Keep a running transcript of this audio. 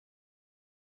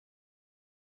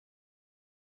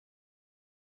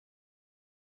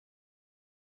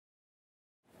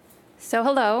So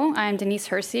hello, I'm Denise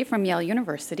Hersey from Yale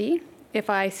University. If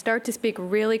I start to speak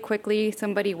really quickly,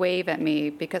 somebody wave at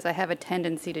me because I have a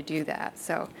tendency to do that.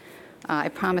 So I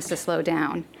promise to slow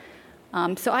down.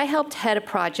 So I helped head a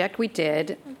project we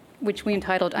did, which we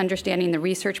entitled Understanding the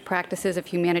Research Practices of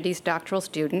Humanities Doctoral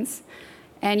Students.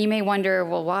 And you may wonder,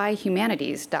 well, why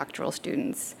humanities doctoral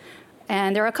students?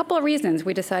 And there are a couple of reasons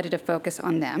we decided to focus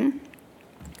on them.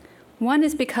 One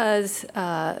is because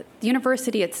the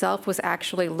university itself was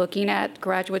actually looking at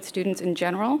graduate students in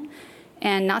general.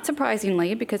 And not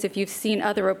surprisingly, because if you've seen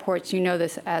other reports, you know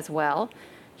this as well,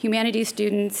 humanities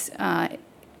students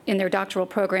in their doctoral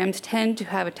programs tend to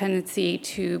have a tendency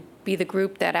to be the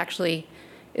group that actually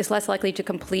is less likely to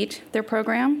complete their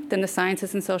program than the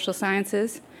sciences and social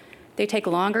sciences. They take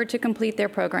longer to complete their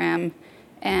program,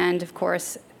 and of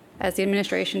course, as the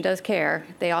administration does care,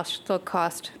 they also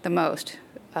cost the most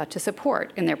to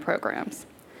support in their programs.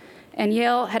 And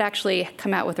Yale had actually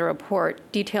come out with a report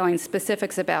detailing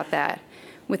specifics about that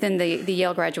within the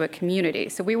Yale graduate community.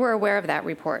 So we were aware of that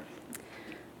report.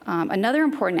 Another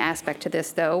important aspect to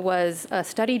this, though, was a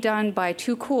study done by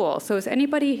Too Cool. So is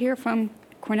anybody here from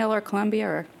Cornell or Columbia?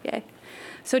 Or yay?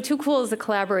 So Too Cool is a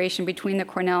collaboration between the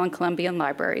Cornell and Columbian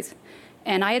libraries.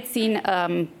 And I had seen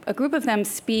a group of them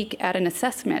speak at an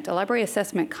assessment, a library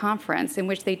assessment conference, in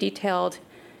which they detailed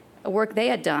work they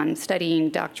had done studying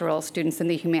doctoral students in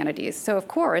the humanities. So of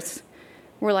course,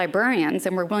 we're librarians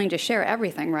and we're willing to share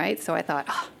everything, right? So I thought,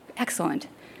 oh, excellent.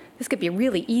 This could be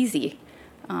really easy.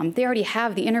 They already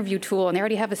have the interview tool and they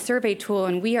already have a survey tool,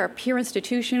 and we are a peer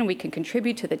institution. We can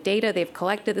contribute to the data they've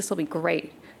collected. This will be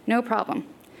great. No problem.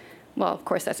 Well, of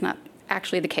course, that's not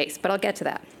actually the case, but I'll get to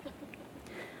that.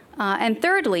 And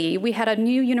thirdly, we had a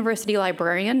new university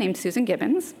librarian named Susan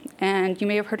Gibbons, and you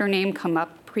may have heard her name come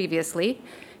up previously.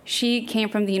 She came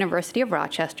from the University of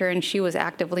Rochester, and she was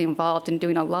actively involved in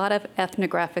doing a lot of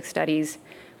ethnographic studies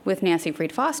with Nancy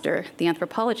Freed Foster, the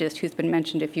anthropologist who's been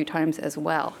mentioned a few times as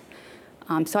well.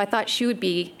 So I thought she would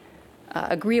be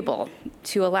agreeable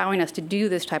to allowing us to do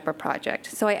this type of project.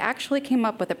 So I actually came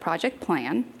up with a project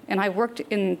plan, and I worked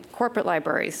in corporate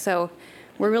libraries, so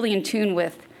we're really in tune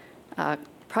with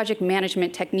project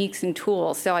management techniques and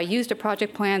tools. So I used a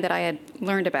project plan that I had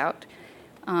learned about,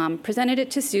 presented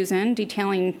it to Susan,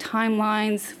 detailing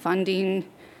timelines, funding,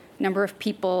 number of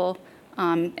people,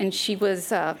 and she was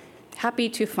happy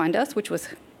to fund us, which was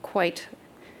quite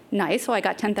nice. So I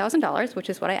got $10,000, which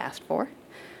is what I asked for.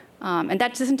 And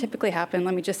that doesn't typically happen.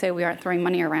 Let me just say we aren't throwing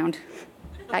money around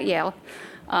at Yale.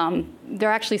 There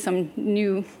are actually some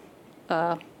new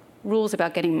rules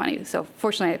about getting money. So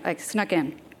fortunately, I snuck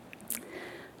in.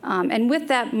 And with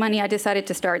that money, I decided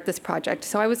to start this project.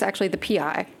 So I was actually the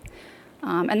PI.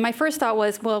 And my first thought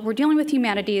was, well, we're dealing with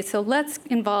humanities, so let's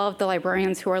involve the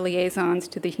librarians who are liaisons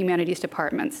to the humanities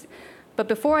departments. But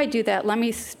before I do that, let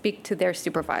me speak to their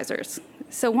supervisors.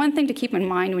 So one thing to keep in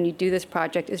mind when you do this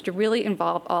project is to really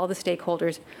involve all the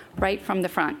stakeholders right from the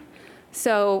front.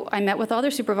 So I met with all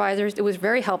their supervisors. It was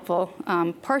very helpful,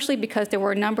 partially because there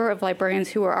were a number of librarians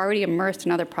who were already immersed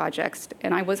in other projects,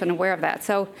 and I wasn't aware of that.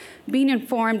 So being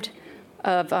informed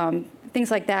of things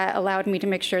like that allowed me to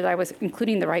make sure that I was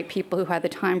including the right people who had the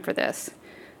time for this.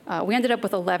 We ended up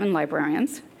with 11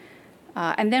 librarians.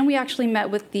 And then we actually met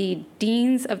with the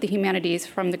deans of the humanities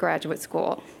from the graduate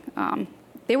school.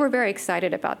 They were very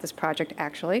excited about this project,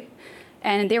 actually,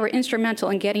 and they were instrumental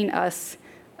in getting us,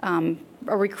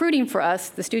 or recruiting for us,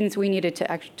 the students we needed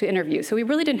to interview. So we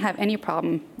really didn't have any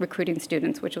problem recruiting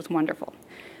students, which was wonderful.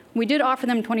 We did offer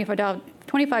them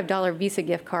 $25 Visa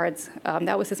gift cards.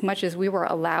 That was as much as we were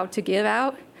allowed to give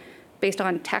out based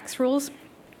on tax rules.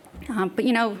 But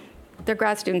you know, they're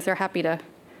grad students, they're happy to,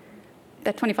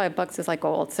 that $25 is like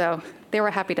gold, so they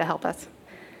were happy to help us.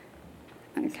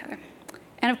 Okay.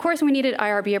 And of course, we needed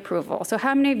IRB approval. So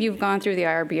how many of you have gone through the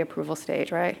IRB approval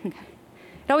stage, right? Okay.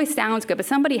 It always sounds good, but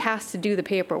somebody has to do the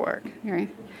paperwork, right?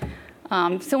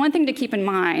 So one thing to keep in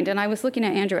mind, and I was looking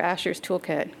at Andrew Asher's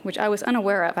toolkit, which I was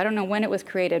unaware of. I don't know when it was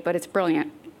created, but it's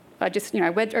brilliant. I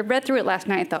read through it last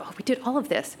night and thought, oh, we did all of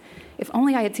this. If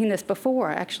only I had seen this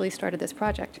before I actually started this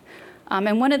project.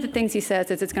 And one of the things he says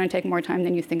is it's going to take more time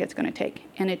than you think it's going to take,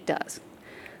 and it does.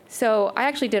 So I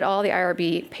actually did all the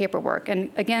IRB paperwork. And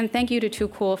again, thank you to Too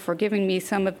Cool for giving me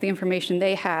some of the information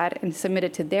they had and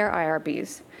submitted to their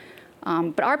IRBs.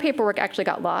 But our paperwork actually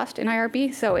got lost in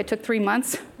IRB, so it took 3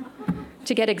 months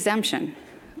to get exemption,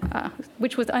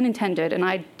 which was unintended, and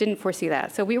I didn't foresee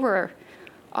that. So we were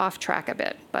off track a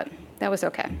bit, but that was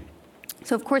okay.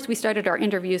 So of course, we started our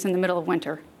interviews in the middle of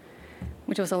winter,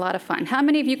 which was a lot of fun. How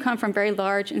many of you come from very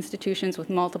large institutions with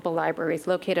multiple libraries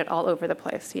located all over the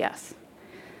place? Yes.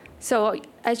 So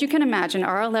as you can imagine,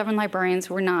 our 11 librarians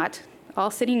were not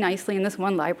all sitting nicely in this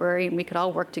one library, and we could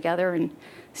all work together and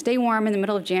stay warm in the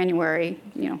middle of January,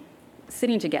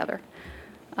 sitting together.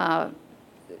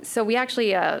 So we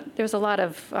actually, there's a lot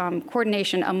of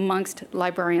coordination amongst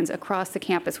librarians across the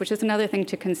campus, which is another thing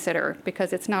to consider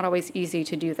because it's not always easy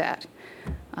to do that.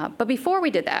 But before we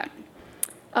did that,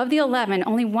 of the 11,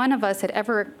 only one of us had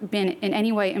ever been in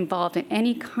any way involved in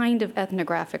any kind of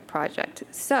ethnographic project.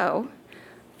 So,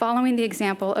 following the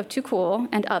example of Too Cool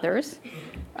and others,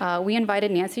 we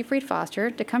invited Nancy Freed Foster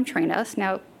to come train us.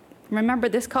 Now, remember,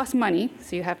 this costs money,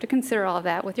 so you have to consider all of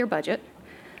that with your budget.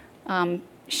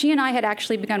 She and I had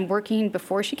actually begun working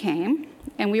before she came,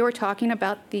 and we were talking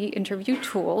about the interview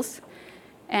tools.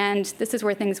 And this is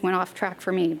where things went off track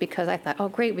for me because I thought, oh,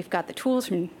 great, we've got the tools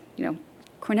from,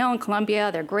 Cornell and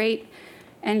Columbia, they're great.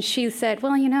 And she said,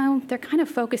 well, they're kind of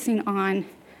focusing on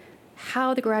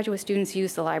how the graduate students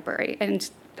use the library. And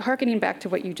hearkening back to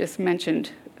what you just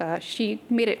mentioned, she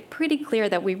made it pretty clear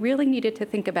that we really needed to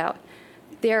think about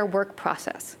their work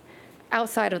process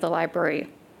outside of the library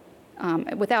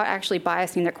without actually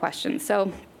biasing their questions.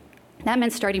 So that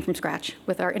meant starting from scratch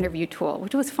with our interview tool,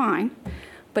 which was fine,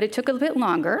 but it took a bit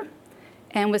longer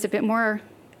and was a bit more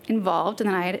involved than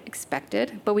I had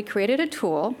expected. But we created a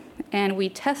tool and we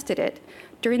tested it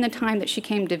during the time that she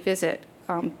came to visit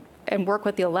and work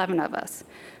with the 11 of us.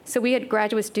 So we had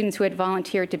graduate students who had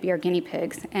volunteered to be our guinea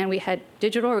pigs, and we had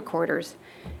digital recorders,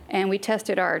 and we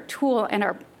tested our tool and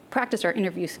practiced our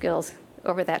interview skills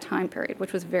over that time period,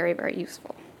 which was very, very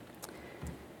useful.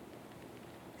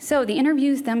 So the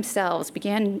interviews themselves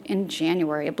began in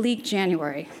January, a bleak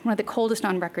January, one of the coldest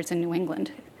on records in New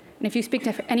England. And if you speak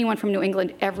to anyone from New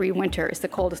England, every winter is the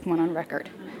coldest one on record.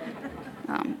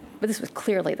 But this was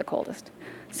clearly the coldest.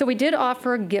 So we did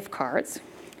offer gift cards.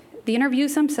 The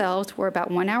interviews themselves were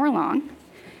about 1 hour long.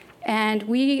 And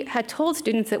we had told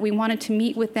students that we wanted to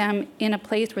meet with them in a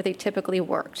place where they typically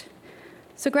worked.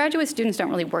 So graduate students don't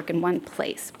really work in one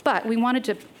place, but we wanted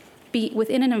to be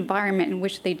within an environment in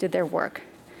which they did their work.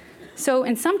 So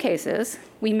in some cases,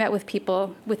 we met with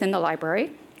people within the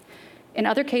library. In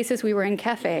other cases, we were in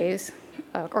cafes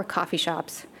or coffee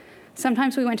shops.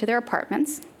 Sometimes we went to their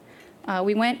apartments.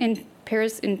 We went in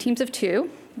pairs, in teams of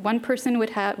two. One person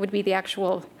would be the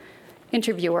actual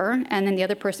interviewer, and then the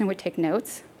other person would take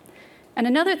notes. And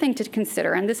another thing to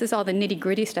consider, and this is all the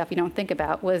nitty-gritty stuff you don't think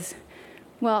about, was,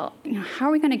 well, how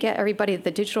are we going to get everybody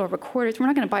the digital recorders? We're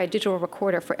not going to buy a digital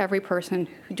recorder for every person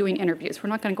doing interviews. We're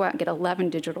not going to go out and get 11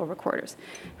 digital recorders.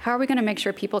 How are we going to make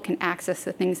sure people can access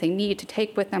the things they need to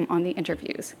take with them on the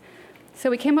interviews? So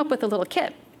we came up with a little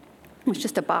kit. It was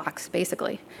just a box,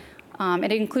 basically.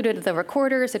 It included the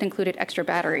recorders. It included extra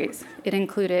batteries. It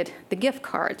included the gift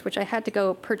cards, which I had to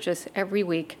go purchase every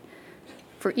week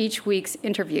for each week's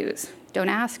interviews. Don't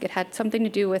ask. It had something to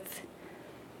do with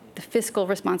the fiscal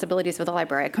responsibilities of the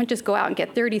library. I couldn't just go out and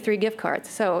get 33 gift cards.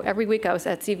 So every week I was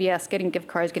at CVS getting gift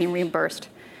cards, getting reimbursed.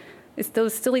 It's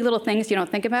those silly little things you don't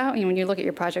think about when you look at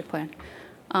your project plan.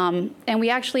 And we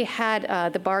actually had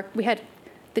we had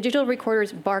the digital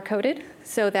recorders barcoded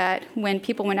so that when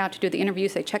people went out to do the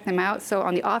interviews, they checked them out. So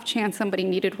on the off chance somebody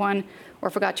needed one or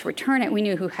forgot to return it, we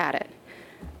knew who had it.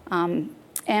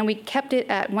 And we kept it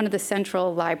at one of the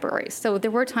central libraries. So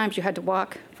there were times you had to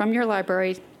walk from your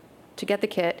library to get the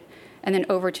kit and then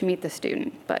over to meet the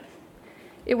student, but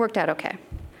it worked out okay.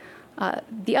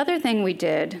 The other thing we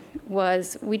did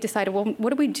was we decided, well,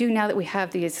 what do we do now that we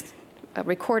have these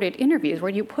recorded interviews?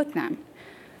 Where do you put them?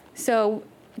 So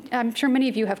I'm sure many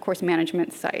of you have course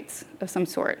management sites of some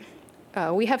sort.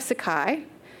 We have Sakai,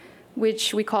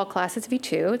 which we call Classes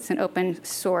V2. It's an open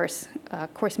source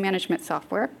course management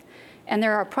software. And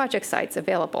there are project sites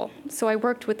available. So I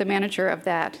worked with the manager of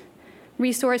that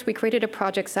resource. We created a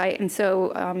project site. And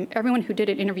so everyone who did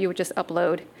an interview would just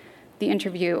upload the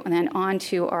interview and then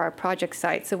onto our project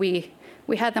site. So we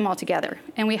had them all together.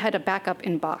 And we had a backup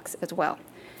inbox as well.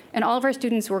 And all of our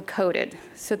students were coded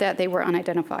so that they were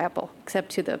unidentifiable, except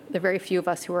to the very few of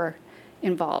us who were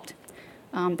involved.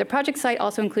 The project site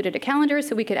also included a calendar,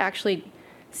 so we could actually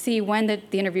see when the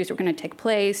interviews were going to take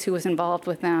place, who was involved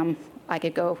with them. I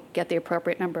could go get the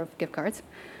appropriate number of gift cards.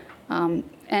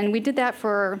 And we did that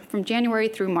from January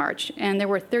through March. And there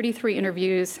were 33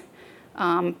 interviews.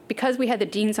 Because we had the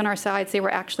deans on our sides, they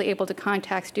were actually able to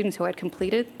contact students who had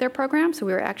completed their program. So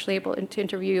we were actually able to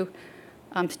interview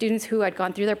students who had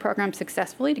gone through their program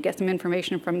successfully to get some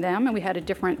information from them. And we had a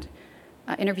different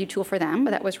interview tool for them,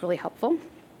 but that was really helpful.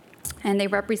 And they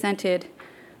represented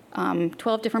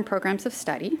 12 different programs of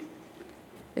study,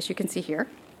 as you can see here.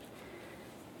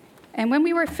 And when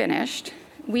we were finished,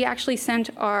 we actually sent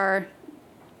our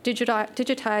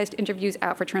digitized interviews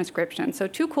out for transcription. So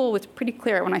Too Cool was pretty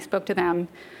clear when I spoke to them.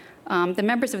 the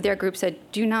members of their group said,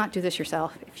 do not do this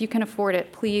yourself. If you can afford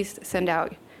it, please send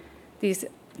out these.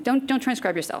 Don't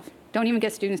transcribe yourself. Don't even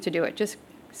get students to do it. Just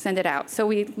send it out. So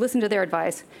we listened to their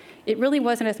advice. It really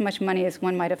wasn't as much money as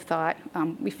one might have thought.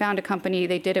 We found a company.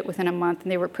 They did it within a month,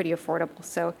 and they were pretty affordable.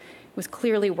 So it was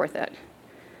clearly worth it.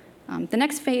 The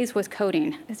next phase was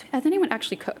coding. Has anyone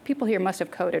actually, people here must have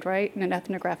coded, right? In an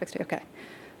ethnographics, okay.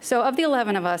 So of the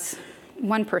 11 of us,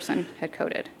 one person had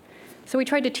coded. So we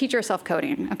tried to teach ourselves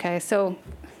coding, okay? So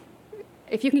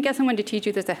if you can get someone to teach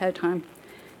you this ahead of time,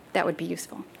 that would be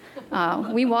useful.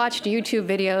 We watched YouTube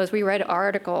videos, we read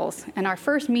articles, and our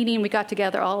first meeting, we got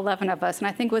together, all 11 of us, and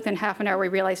I think within half an hour we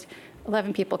realized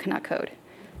 11 people cannot code.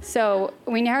 So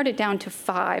we narrowed it down to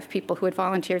 5 people who had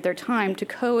volunteered their time to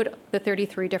code the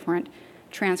 33 different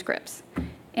transcripts.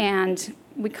 And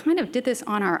we kind of did this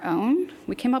on our own.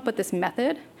 We came up with this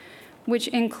method, which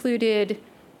included,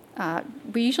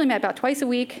 we usually met about twice a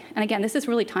week. And again, this is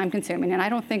really time-consuming, and I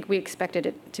don't think we expected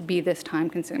it to be this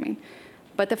time-consuming.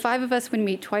 But the 5 of us would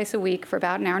meet twice a week for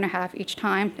about an hour and a half each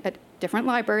time at different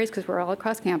libraries, because we're all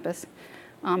across campus.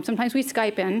 Sometimes we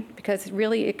Skype in, because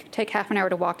really it could take half an hour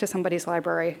to walk to somebody's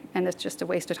library, and it's just a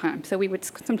waste of time. So we would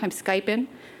sometimes Skype in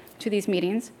to these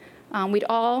meetings. We'd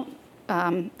all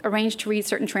arrange to read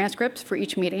certain transcripts for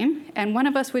each meeting, and one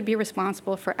of us would be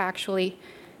responsible for actually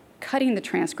cutting the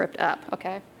transcript up,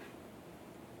 okay?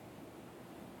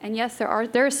 And yes,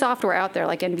 there is software out there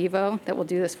like NVivo that will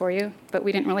do this for you, but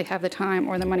we didn't really have the time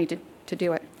or the money to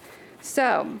do it.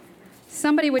 So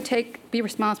somebody would be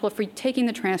responsible for taking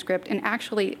the transcript and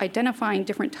actually identifying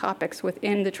different topics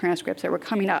within the transcripts that were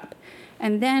coming up.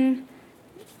 And then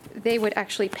they would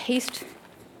actually paste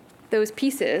those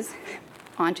pieces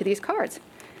onto these cards.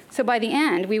 So by the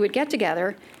end, we would get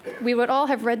together. We would all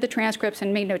have read the transcripts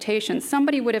and made notations.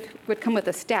 Somebody would come with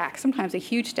a stack, sometimes a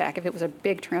huge stack if it was a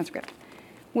big transcript,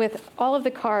 with all of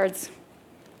the cards,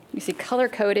 you see,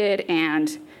 color-coded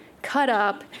and cut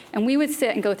up, and we would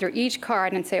sit and go through each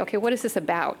card and say, okay, what is this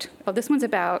about? Oh, this one's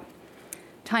about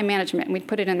time management, and we'd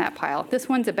put it in that pile. This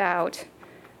one's about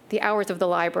the hours of the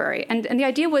library. And the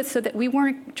idea was so that we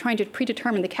weren't trying to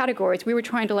predetermine the categories, we were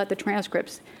trying to let the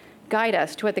transcripts guide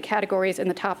us to what the categories and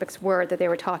the topics were that they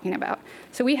were talking about.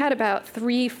 So we had about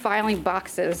 3 filing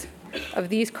boxes of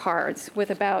these cards with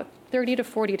about 30 to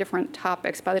 40 different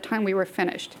topics by the time we were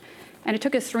finished. And it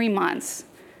took us 3 months.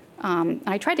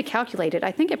 I tried to calculate it.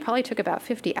 I think it probably took about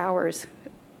 50 hours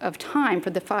of time for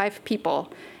the 5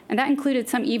 people. And that included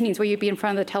some evenings where you'd be in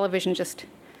front of the television just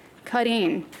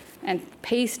cutting and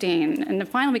pasting. And then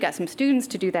finally we got some students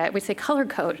to do that. We'd say color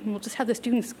code, and we'll just have the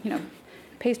students,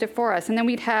 paste it for us. And then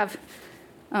we'd have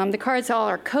the cards all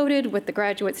are coded with the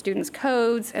graduate students'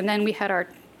 codes. And then we had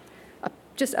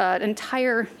just an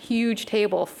entire huge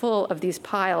table full of these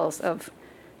piles of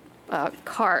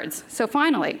cards. So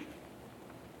finally,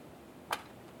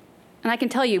 and I can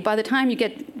tell you, by the time you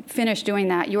get finished doing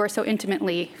that, you are so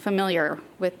intimately familiar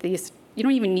with these, you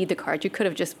don't even need the cards. You could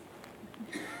have just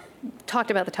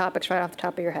talked about the topics right off the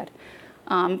top of your head.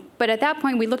 But at that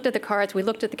point, we looked at the cards, we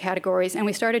looked at the categories, and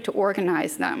we started to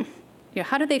organize them.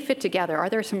 How do they fit together? Are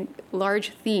there some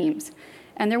large themes?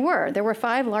 And there were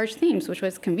 5 large themes, which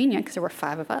was convenient because there were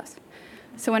 5 of us.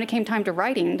 So when it came time to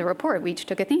writing the report, we each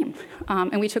took a theme.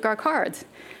 And we took our cards.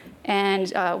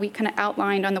 And we kind of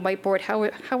outlined on the whiteboard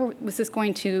how was this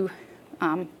going to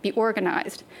be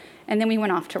organized. And then we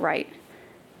went off to write.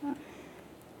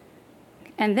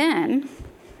 And then,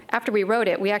 after we wrote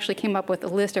it, we actually came up with a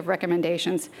list of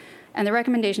recommendations. And the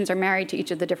recommendations are married to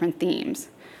each of the different themes.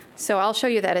 So I'll show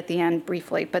you that at the end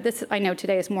briefly. But this, I know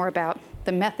today, is more about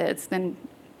the methods than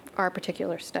our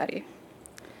particular study.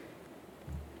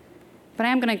 But I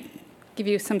am going to give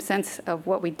you some sense of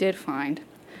what we did find.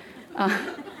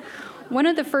 One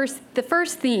of the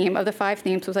first theme of the 5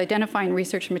 themes was identifying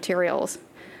research materials.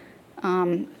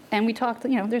 And we talked,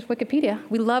 there's Wikipedia.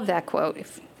 We love that quote.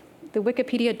 If the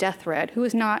Wikipedia death thread, who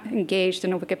is not engaged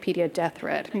in a Wikipedia death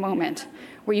thread moment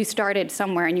where you started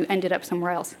somewhere and you ended up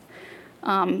somewhere else?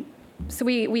 So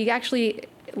we actually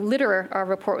litter our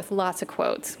report with lots of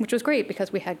quotes, which was great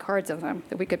because we had cards of them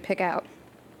that we could pick out.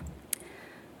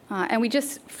 And we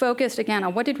just focused, again,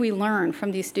 on what did we learn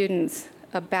from these students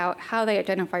about how they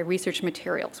identify research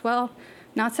materials. Well,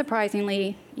 not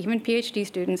surprisingly, even PhD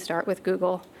students start with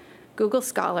Google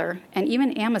Scholar, and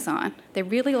even Amazon. They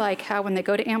really like how when they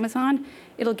go to Amazon,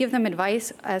 it'll give them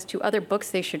advice as to other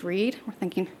books they should read. We're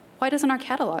thinking, why doesn't our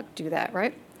catalog do that,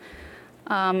 right?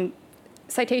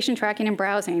 Citation tracking and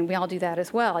browsing, we all do that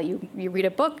as well. You read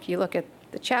a book, you look at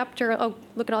the chapter, oh,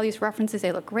 look at all these references,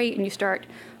 they look great, and you start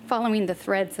following the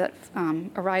threads that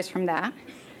arise from that.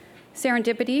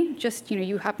 Serendipity, just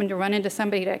you happen to run into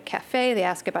somebody at a cafe, they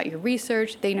ask about your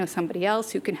research, they know somebody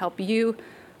else who can help you.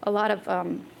 A lot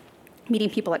of meeting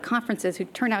people at conferences who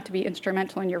turn out to be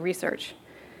instrumental in your research.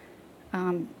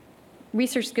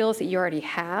 Research skills that you already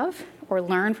have or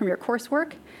learn from your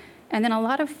coursework, and then a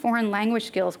lot of foreign language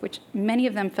skills, which many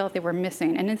of them felt they were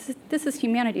missing. And this is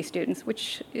humanities students,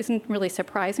 which isn't really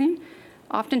surprising.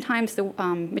 Oftentimes the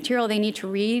material they need to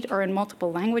read are in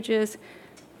multiple languages.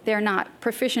 They're not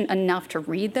proficient enough to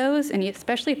read those, and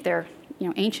especially if they're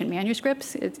ancient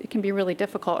manuscripts, it can be really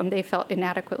difficult, and they felt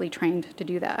inadequately trained to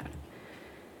do that.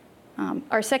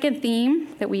 Our second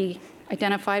theme that we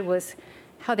identified was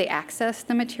how they access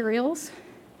the materials.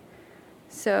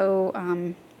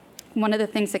 So one of the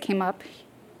things that came up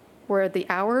were the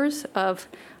hours of,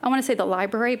 I want to say the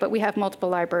library, but we have multiple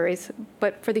libraries.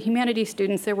 But for the humanities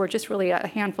students, there were just really a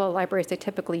handful of libraries they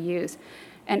typically use.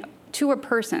 And to a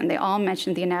person, they all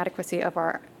mentioned the inadequacy of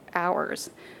our hours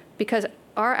because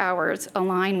our hours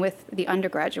align with the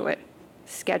undergraduate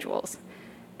schedules.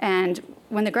 And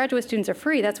when the graduate students are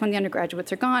free, that's when the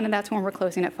undergraduates are gone, and that's when we're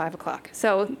closing at 5 o'clock.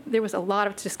 So there was a lot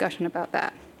of discussion about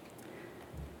that.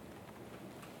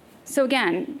 So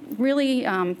again, really,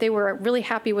 they were really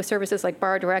happy with services like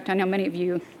Bar Direct. I know many of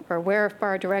you are aware of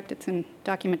Bar Direct. It's a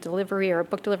document delivery or a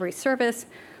book delivery service.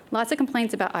 Lots of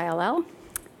complaints about ILL.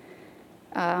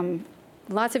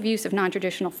 Lots of use of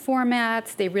non-traditional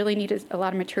formats. They really needed a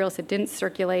lot of materials that didn't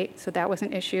circulate, so that was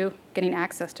an issue, getting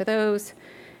access to those.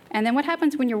 And then what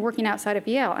happens when you're working outside of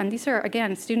Yale? And these are,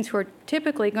 again, students who are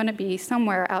typically going to be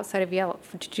somewhere outside of Yale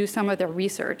to do some of their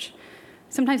research.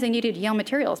 Sometimes they needed Yale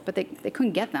materials, but they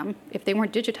couldn't get them. If they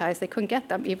weren't digitized, they couldn't get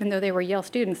them. Even though they were Yale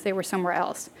students, they were somewhere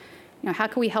else. How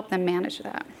can we help them manage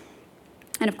that?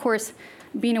 And of course,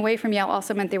 being away from Yale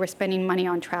also meant they were spending money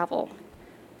on travel.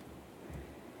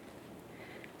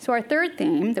 So our third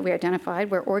theme that we identified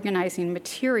were organizing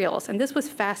materials. And this was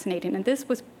fascinating. And this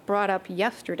was brought up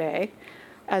yesterday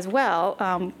as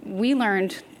well. We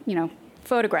learned,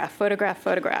 photograph, photograph,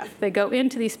 photograph. They go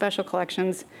into these special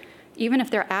collections, even if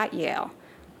they're at Yale.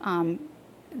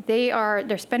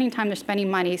 They're spending time, they're spending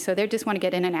money, so they just want to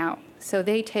get in and out. So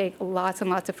they take lots and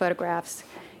lots of photographs.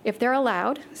 If they're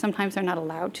allowed, sometimes they're not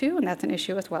allowed to, and that's an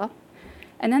issue as well.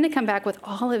 And then they come back with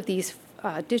all of these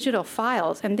digital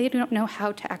files, and they don't know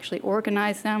how to actually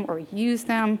organize them or use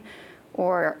them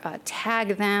or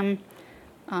tag them.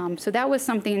 So that was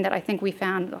something that I think we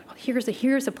found, here's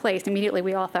a place. Immediately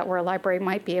we all thought where a library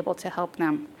might be able to help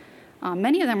them.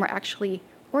 Many of them were actually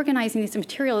organizing these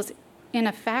materials in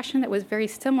a fashion that was very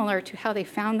similar to how they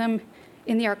found them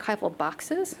in the archival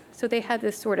boxes. So they had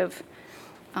this sort of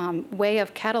way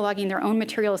of cataloging their own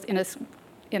materials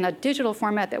in a digital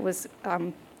format that was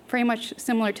very much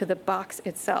similar to the box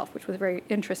itself, which was very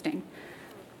interesting.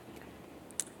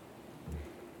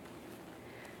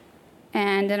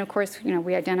 And then, of course,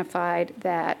 we identified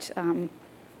that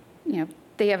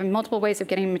they have multiple ways of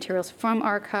getting materials from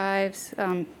archives.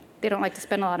 They don't like to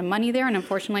spend a lot of money there, and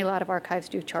unfortunately, a lot of archives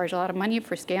do charge a lot of money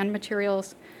for scanned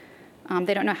materials.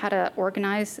 They don't know how to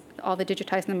organize all the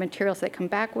digitized materials they come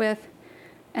back with,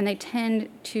 and they tend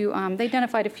to, they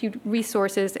identified a few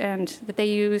resources that they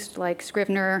used, like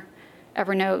Scrivener,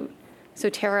 Evernote,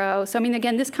 Zotero. So,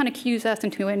 again, this kind of cues us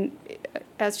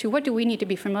as to what do we need to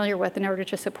be familiar with in order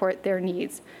to support their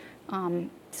needs.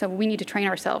 So we need to train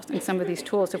ourselves in some of these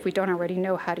tools if we don't already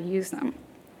know how to use them.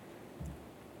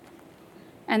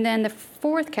 And then the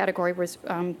fourth category was,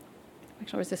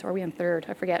 actually, was this, or are we in third?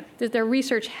 I forget. Their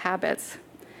research habits.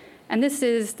 And this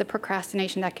is the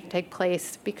procrastination that can take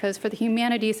place because for the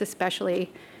humanities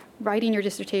especially, writing your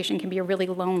dissertation can be a really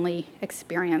lonely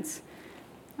experience.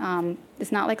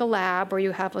 It's not like a lab where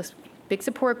you have a big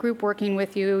support group working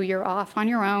with you. You're off on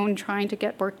your own trying to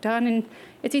get work done, and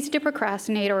it's easy to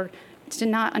procrastinate or to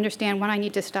not understand when I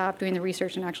need to stop doing the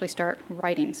research and actually start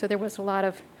writing. So there was a lot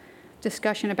of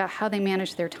discussion about how they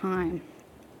manage their time.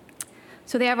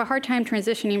 So they have a hard time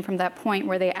transitioning from that point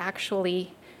where they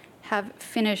actually have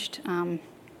finished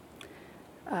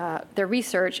their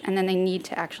research and then they need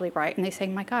to actually write. And they say,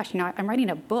 my gosh, I'm writing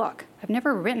a book. I've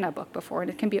never written a book before, and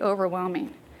it can be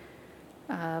overwhelming.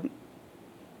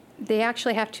 They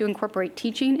actually have to incorporate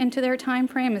teaching into their time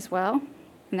frame as well,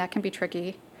 and that can be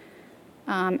tricky.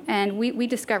 And we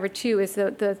discovered, too, is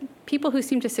the people who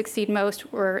seem to succeed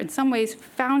most were, in some ways,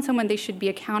 found someone they should be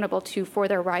accountable to for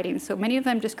their writing. So many of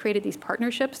them just created these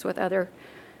partnerships with other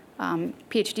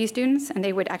PhD students, and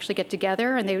they would actually get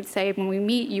together, and they would say, when we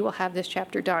meet, you will have this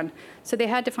chapter done. So they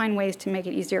had to find ways to make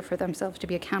it easier for themselves to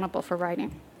be accountable for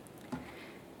writing.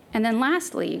 And then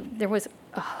lastly, there was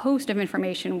a host of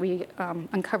information we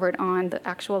uncovered on the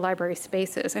actual library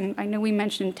spaces. And I know we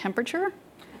mentioned temperature.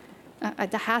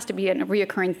 There has to be a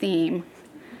reoccurring theme.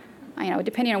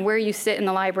 Depending on where you sit in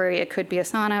the library, it could be a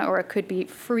sauna, or it could be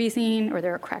freezing, or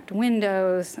there are cracked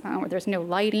windows, or there's no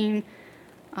lighting.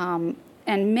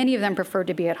 And many of them preferred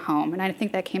to be at home, and I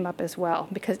think that came up as well,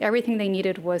 because everything they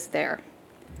needed was there.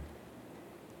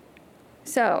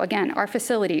 So again, our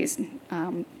facilities,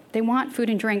 they want food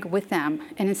and drink with them,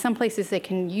 and in some places they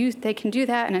can do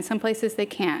that, and in some places they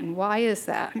can't. Why is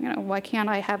that? Why can't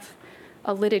I have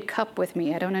a lidded cup with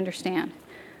me? I don't understand.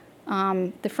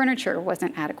 The furniture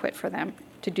wasn't adequate for them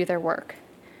to do their work.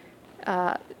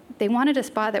 They wanted a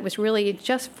spot that was really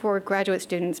just for graduate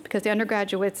students, because the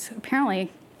undergraduates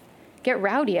apparently get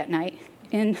rowdy at night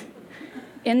in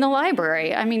the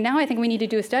library. I mean, now I think we need to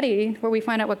do a study where we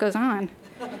find out what goes on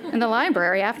in the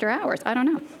library after hours. I don't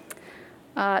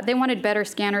know. They wanted better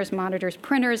scanners, monitors,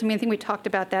 printers. I mean, I think we talked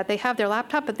about that. They have their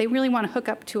laptop, but they really want to hook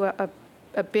up to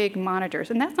a big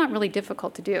monitors, and that's not really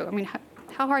difficult to do. I mean,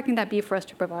 how hard can that be for us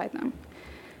to provide them?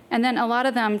 And then a lot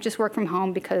of them just work from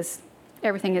home because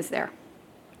everything is there.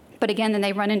 But again, then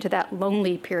they run into that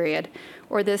lonely period,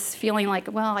 or this feeling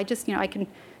like, well, I can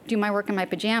do my work in my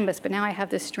pajamas, but now I have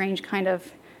this strange kind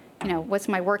of, what's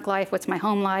my work life, what's my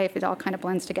home life? It all kind of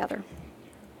blends together.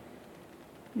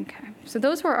 Okay, so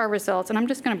those were our results, and I'm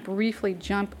just going to briefly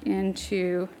jump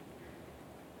into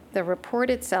the report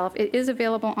itself. It is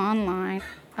available online.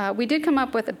 We did come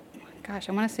up with, I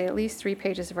want to say at least 3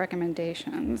 pages of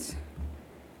recommendations.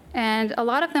 And a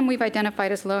lot of them we've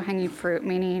identified as low-hanging fruit,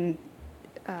 meaning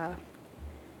there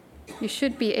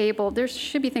should be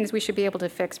things we should be able to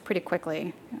fix pretty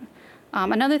quickly.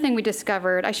 Another thing we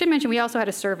discovered, I should mention, we also had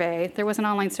a survey. There was an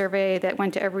online survey that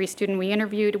went to every student we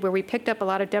interviewed, where we picked up a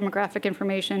lot of demographic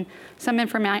information, some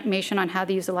information on how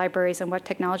they use the libraries and what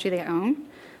technology they own.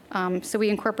 So we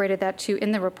incorporated that too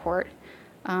in the report.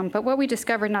 But what we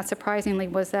discovered, not surprisingly,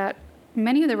 was that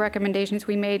many of the recommendations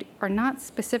we made are not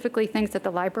specifically things that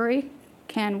the library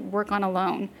can work on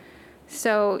alone.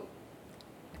 So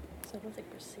I don't think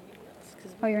we're seeing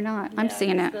this. Oh, you're not? I'm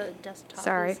seeing it. The desktop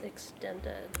Sorry. is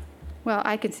extended. Well,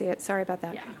 I can see it. Sorry about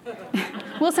that.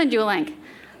 Yeah. We'll send you a link.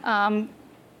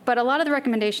 But a lot of the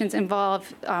recommendations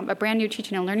involve a brand new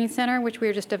teaching and learning center, which we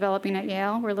are just developing at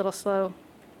Yale. We're a little slow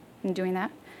in doing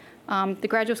that. The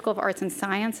Graduate School of Arts and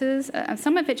Sciences.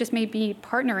 Some of it just may be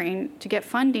partnering to get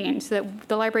funding so that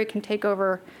the library can take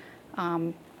over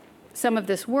some of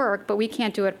this work, but we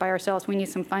can't do it by ourselves. We need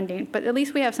some funding. But at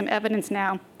least we have some evidence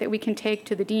now that we can take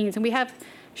to the deans. And we have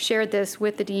shared this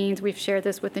with the deans. We've shared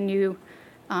this with the new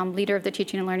leader of the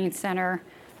Teaching and Learning Center.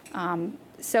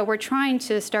 So we're trying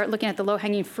to start looking at the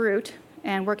low-hanging fruit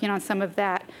and working on some of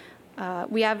that.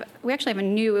 We actually have a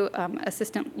new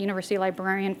assistant university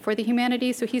librarian for the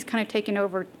humanities, so he's kind of taken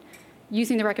over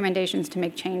using the recommendations to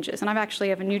make changes. And I actually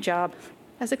have a new job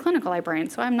as a clinical librarian,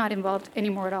 so I'm not involved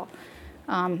anymore at all.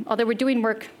 Although we're doing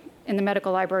work in the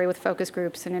medical library with focus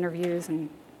groups and interviews and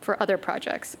for other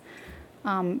projects.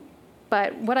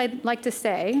 But what I'd like to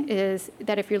say is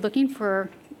that if you're looking for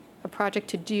a project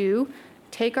to do,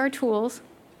 take our tools,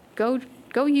 go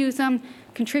use them,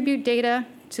 contribute data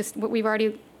to what we've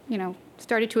already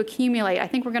started to accumulate. I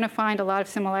think we're going to find a lot of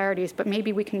similarities, but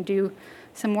maybe we can do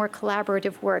some more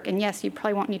collaborative work. And yes, you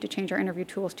probably won't need to change our interview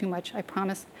tools too much, I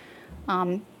promise.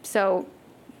 So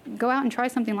go out and try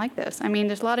something like this. I mean,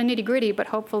 there's a lot of nitty-gritty, but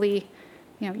hopefully,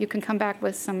 you can come back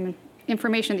with some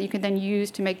information that you can then use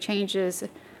to make changes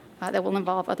that will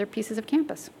involve other pieces of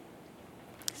campus.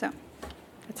 So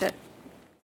that's it.